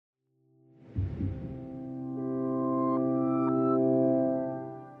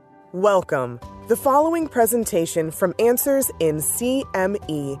Welcome. The following presentation from Answers in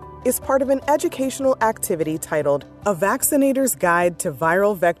CME is part of an educational activity titled A Vaccinator's Guide to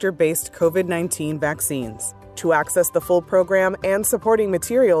Viral Vector-Based COVID-19 Vaccines. To access the full program and supporting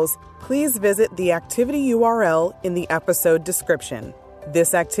materials, please visit the activity URL in the episode description.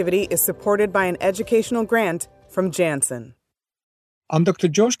 This activity is supported by an educational grant from Janssen. I'm Dr.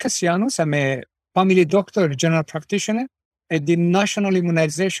 George Kassianos. I'm a family doctor, general practitioner, and the National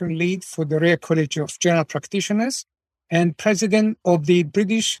Immunization Lead for the Royal College of General Practitioners and president of the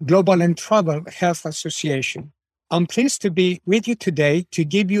British Global and Travel Health Association. I'm pleased to be with you today to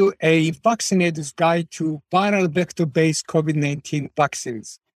give you a vaccinator's guide to viral vector-based COVID-19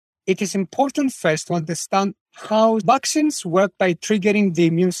 vaccines. It is important first to understand how vaccines work by triggering the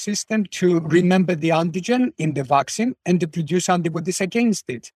immune system to remember the antigen in the vaccine and to produce antibodies against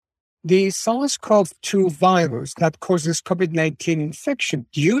it. The SARS-CoV-2 virus that causes COVID-19 infection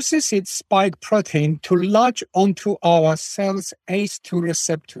uses its spike protein to latch onto our cells' ACE2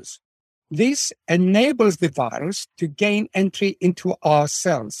 receptors. This enables the virus to gain entry into our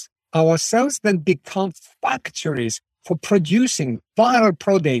cells. Our cells then become factories for producing viral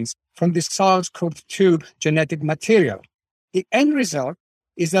proteins from the SARS-CoV-2 genetic material. The end result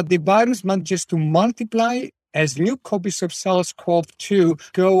is that the virus manages to multiply as new copies of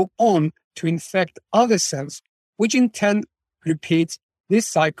SARS-CoV-2 go on to infect other cells, which in turn repeats this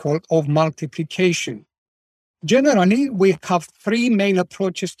cycle of multiplication. Generally, we have three main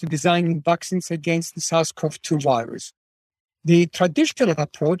approaches to designing vaccines against the SARS-CoV-2 virus. The traditional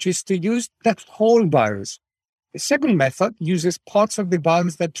approach is to use the whole virus. The second method uses parts of the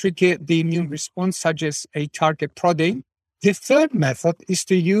virus that trigger the immune response, such as a target protein. The third method is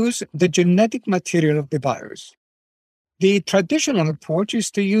to use the genetic material of the virus. The traditional approach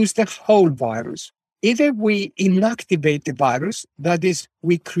is to use the whole virus. Either we inactivate the virus, that is,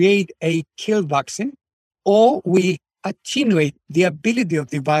 we create a kill vaccine, or we attenuate the ability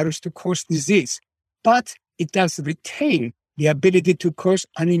of the virus to cause disease, but it does retain the ability to cause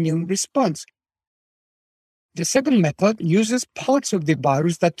an immune response. The second method uses parts of the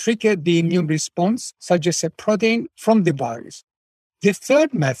virus that trigger the immune response, such as a protein from the virus. The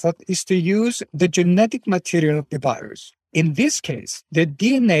third method is to use the genetic material of the virus. In this case, the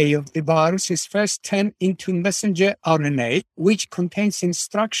DNA of the virus is first turned into messenger RNA, which contains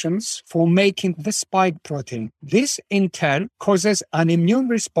instructions for making the spike protein. This, in turn, causes an immune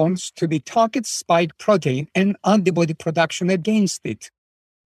response to the target spike protein and antibody production against it.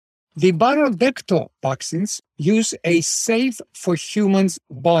 The viral vector vaccines use a safe for humans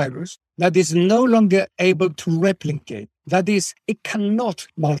virus that is no longer able to replicate. That is, it cannot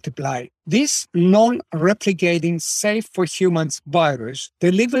multiply. This non-replicating safe for humans virus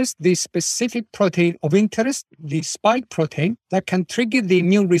delivers the specific protein of interest, the spike protein, that can trigger the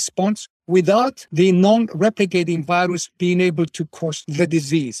immune response without the non-replicating virus being able to cause the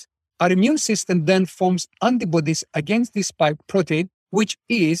disease. Our immune system then forms antibodies against the spike protein, which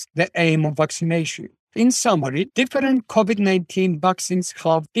is the aim of vaccination. In summary, different COVID-19 vaccines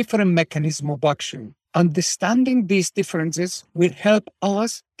have different mechanisms of action. Understanding these differences will help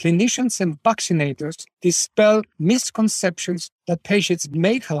us, clinicians and vaccinators, dispel misconceptions that patients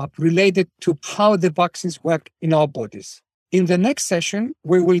may have related to how the vaccines work in our bodies. In the next session,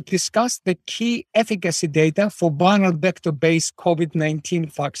 we will discuss the key efficacy data for viral vector-based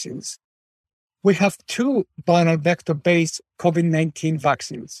COVID-19 vaccines. We have two viral vector-based COVID-19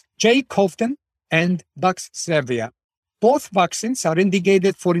 vaccines, J-COVID and Vaccinator. Both vaccines are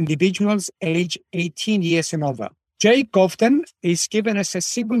indicated for individuals aged 18 years and over. J-COVID is given as a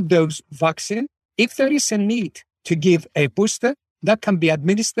single-dose vaccine. If there is a need to give a booster, that can be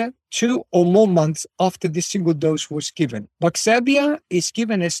administered 2 or more months after the single dose was given. Vaccinator is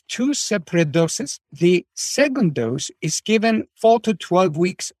given as 2 separate doses. The second dose is given 4 to 12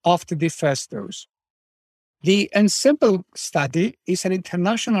 weeks after the first dose. The ENSEMBLE study is an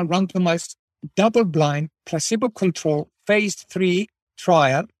international randomized, double-blind, placebo-controlled phase 3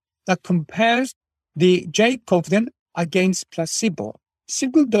 trial that compares the J-COVID against placebo.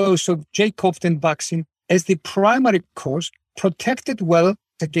 Single dose of J-COVID vaccine as the primary course protected well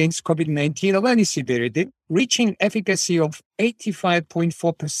against COVID-19 of any severity, reaching efficacy of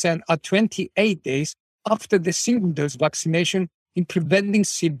 85.4% at 28 days after the single-dose vaccination in preventing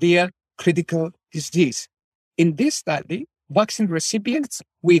severe critical disease. In this study, vaccine recipients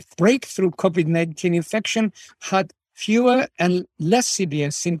with breakthrough COVID-19 infection had fewer and less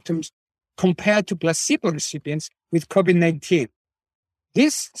severe symptoms compared to placebo recipients with COVID-19.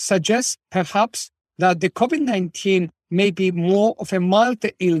 This suggests perhaps that the COVID-19 may be more of a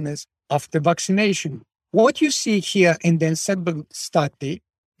milder illness after vaccination. What you see here in the ENSEMBLE study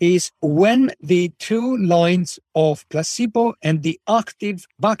is when the two lines of placebo and the active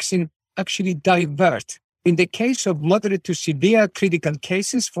vaccine actually divert. In the case of moderate to severe critical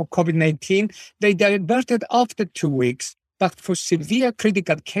cases for COVID-19, they diverted after 2 weeks. But for severe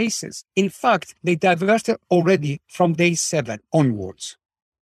critical cases, in fact, they diverted already from day 7 onwards.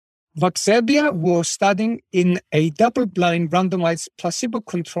 Vaccinator was studying in a double-blind randomized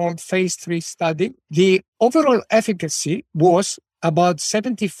placebo-controlled phase 3 study. The overall efficacy was about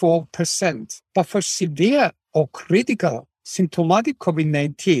 74%. But for severe or critical symptomatic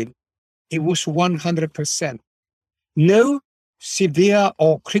COVID-19, it was 100%. No severe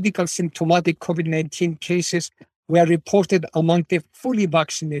or critical symptomatic COVID-19 cases were reported among the fully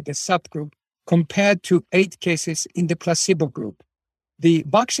vaccinated subgroup compared to 8 cases in the placebo group. The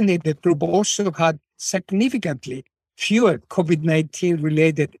vaccinated group also had significantly fewer COVID-19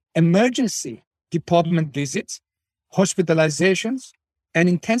 related emergency department visits, hospitalizations, and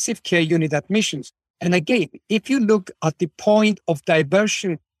intensive care unit admissions. And again, if you look at the point of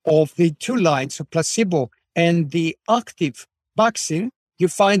diversion of the two lines of placebo and the active vaccine, you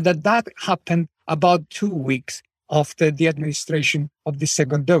find that that happened about 2 weeks after the administration of the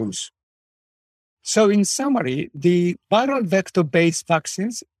second dose. So in summary, the viral vector-based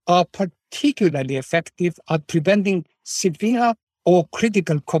vaccines are particularly effective at preventing severe or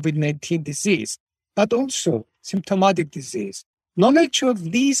critical COVID-19 disease, but also symptomatic disease. Knowledge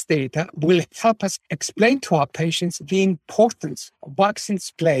of these data will help us explain to our patients the importance of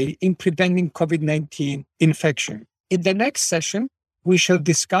vaccines play in preventing COVID-19 infection. In the next session, we shall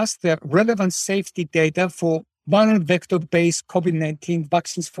discuss the relevant safety data for viral vector-based COVID-19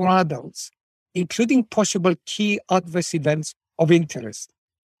 vaccines for adults, including possible key adverse events of interest.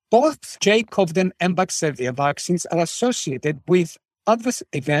 Both J-COVID and Vaccinator vaccines are associated with adverse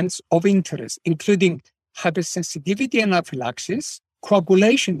events of interest, including hypersensitivity and anaphylaxis,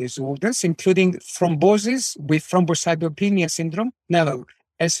 coagulation disorders, including thrombosis with thrombocytopenia syndrome. Now,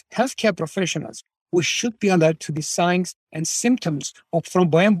 as healthcare professionals, we should be alert to the signs and symptoms of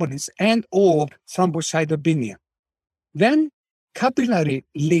thromboembolism and or thrombocytopenia. Then, capillary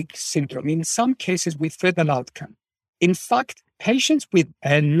leak syndrome, in some cases with fatal outcome. In fact, patients with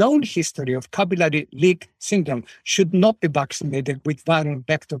a known history of capillary leak syndrome should not be vaccinated with viral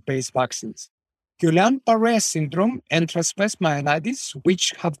vector-based vaccines. Guillain-Barré syndrome and transverse myelitis,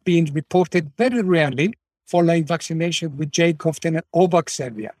 which have been reported very rarely following vaccination with J-COVID or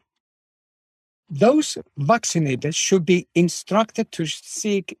Vaccinator. Those vaccinated should be instructed to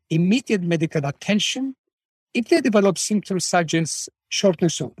seek immediate medical attention if they develop symptoms such as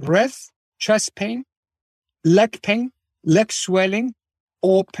shortness of breath, chest pain, leg swelling,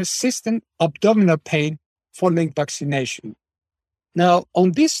 or persistent abdominal pain following vaccination. Now,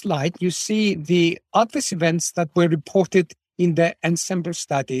 on this slide, you see the adverse events that were reported in the Ensemble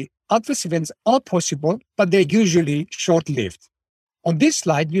study. Adverse events are possible, but they're usually short-lived. On this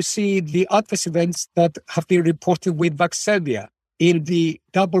slide, you see the adverse events that have been reported with Vaccinator in the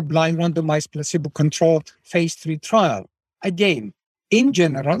double-blind randomized placebo-controlled phase 3 trial. Again, in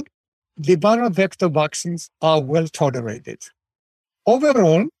general, the viral vector vaccines are well tolerated.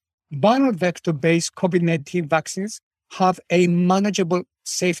 Overall, viral vector-based COVID-19 vaccines have a manageable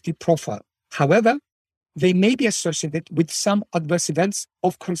safety profile. However, they may be associated with some adverse events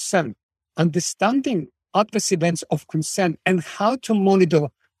of concern. Understanding adverse events of concern and how to monitor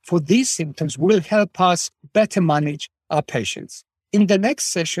for these symptoms will help us better manage our patients. In the next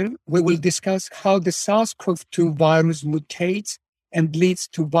session, we will discuss how the SARS-CoV-2 virus mutates and leads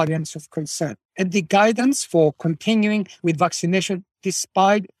to variants of concern, and the guidance for continuing with vaccination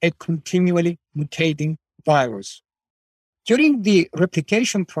despite a continually mutating virus. During the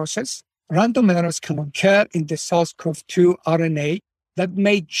replication process, random errors can occur in the SARS-CoV-2 RNA that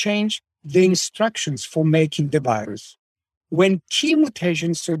may change the instructions for making the virus. When key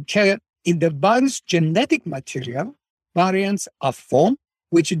mutations occur in the virus genetic material, variants are formed,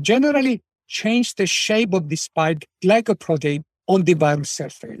 which generally change the shape of the spike glycoprotein on the virus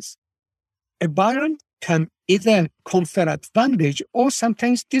surface. A variant can either confer advantage or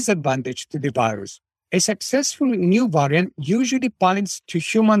sometimes disadvantage to the virus. A successful new variant usually binds to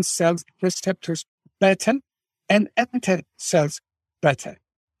human cells receptors better and enter cells better.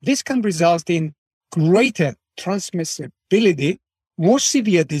 This can result in greater transmissibility, more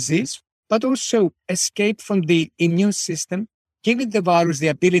severe disease, but also escape from the immune system, giving the virus the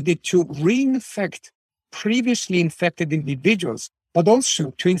ability to reinfect previously infected individuals, but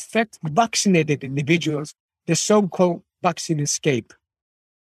also to infect vaccinated individuals, the so-called vaccine escape.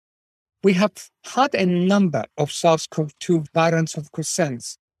 We have had a number of SARS-CoV-2 variants of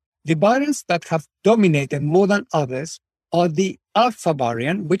concerns. The variants that have dominated more than others are the Alpha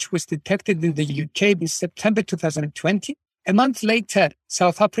variant, which was detected in the UK in September 2020. A month later,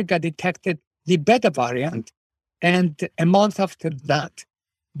 South Africa detected the Beta variant. And a month after that,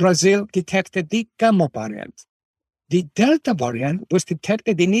 Brazil detected the Gamma variant. The Delta variant was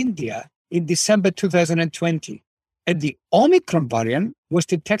detected in India in December 2020. And the Omicron variant was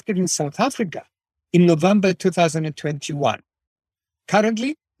detected in South Africa in November 2021.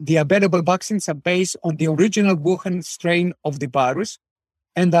 Currently, the available vaccines are based on the original Wuhan strain of the virus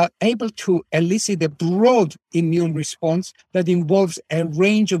and are able to elicit a broad immune response that involves a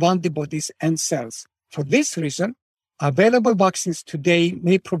range of antibodies and cells. For this reason, available vaccines today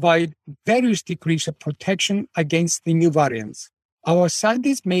may provide various degrees of protection against the new variants. Our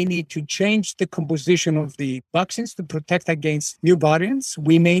scientists may need to change the composition of the vaccines to protect against new variants.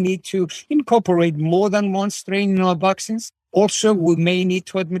 We may need to incorporate more than one strain in our vaccines. Also, we may need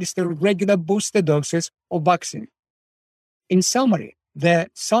to administer regular booster doses of vaccine. In summary, the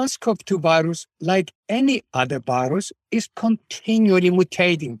SARS-CoV-2 virus, like any other virus, is continually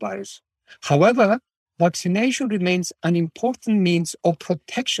mutating virus. However, vaccination remains an important means of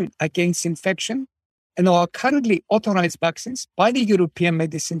protection against infection, and our currently authorized vaccines by the European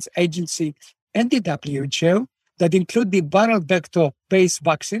Medicines Agency and the WHO that include the viral vector-based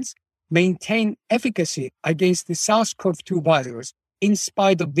vaccines maintain efficacy against the SARS-CoV-2 virus in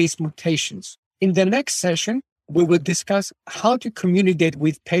spite of these mutations. In the next session, we will discuss how to communicate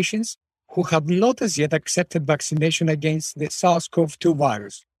with patients who have not as yet accepted vaccination against the SARS-CoV-2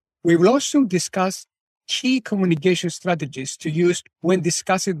 virus. We will also discuss key communication strategies to use when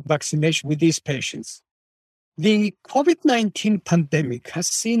discussing vaccination with these patients. The COVID-19 pandemic has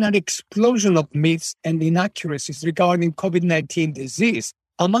seen an explosion of myths and inaccuracies regarding COVID-19 disease.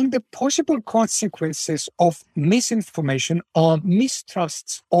 Among the possible consequences of misinformation are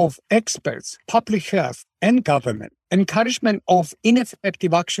mistrusts of experts, public health, and government, encouragement of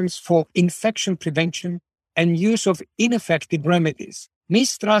ineffective actions for infection prevention, and use of ineffective remedies.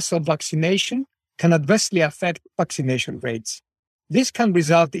 Mistrust of vaccination can adversely affect vaccination rates. This can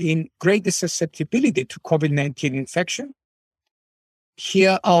result in greater susceptibility to COVID-19 infection.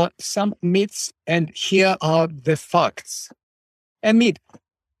 Here are some myths, and here are the facts. A myth: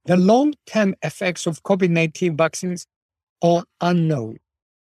 the long-term effects of COVID-19 vaccines are unknown.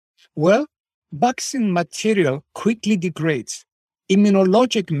 Well, vaccine material quickly degrades.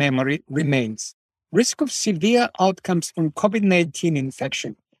 Immunologic memory remains. Risk of severe outcomes from COVID-19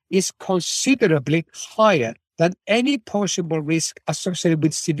 infection is considerably higher than any possible risk associated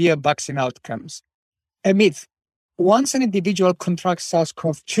with severe vaccine outcomes. A myth: once an individual contracts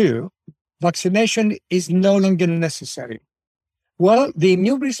SARS-CoV-2, vaccination is no longer necessary. Well, the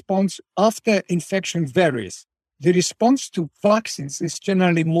immune response after infection varies. The response to vaccines is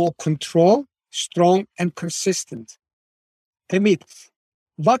generally more controlled, strong, and consistent. A myth: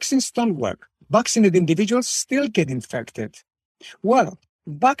 vaccines don't work. Vaccinated individuals still get infected. Well,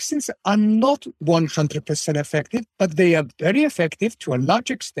 vaccines are not 100% effective, but they are very effective to a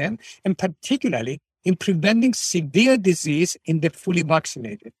large extent, and particularly in preventing severe disease in the fully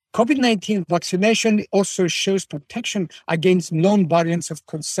vaccinated. COVID-19 vaccination also shows protection against known variants of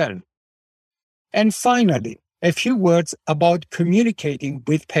concern. And finally, a few words about communicating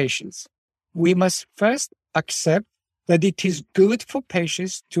with patients. We must first accept that it is good for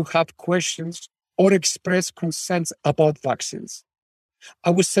patients to have questions or express concerns about vaccines.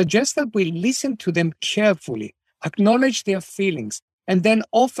 I would suggest that we listen to them carefully, acknowledge their feelings, and then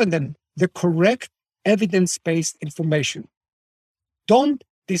offer them the correct evidence-based information. Don't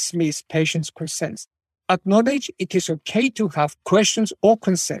dismiss patients' concerns. Acknowledge it is okay to have questions or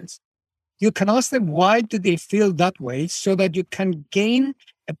concerns. You can ask them why do they feel that way so that you can gain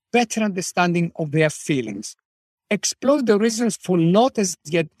a better understanding of their feelings. Explore the reasons for not as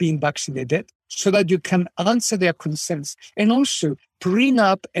yet being vaccinated so that you can answer their concerns, and also bring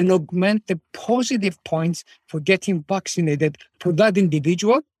up and augment the positive points for getting vaccinated for that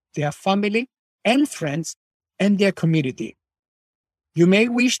individual, their family, and friends, and their community. You may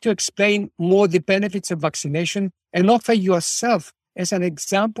wish to explain more the benefits of vaccination and offer yourself as an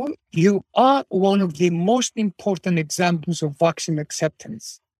example. You are one of the most important examples of vaccine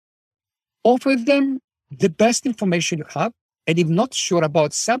acceptance. Offer them the best information you have, and if not sure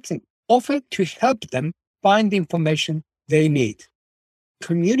about something, offer to help them find the information they need.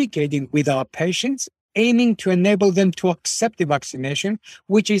 Communicating with our patients, aiming to enable them to accept the vaccination,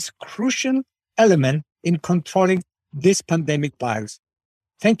 which is a crucial element in controlling this pandemic virus.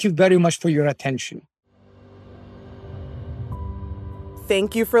 Thank you very much for your attention.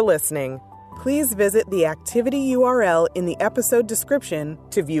 Thank you for listening. Please visit the activity URL in the episode description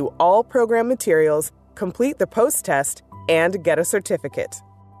to view all program materials, complete the post-test, and get a certificate.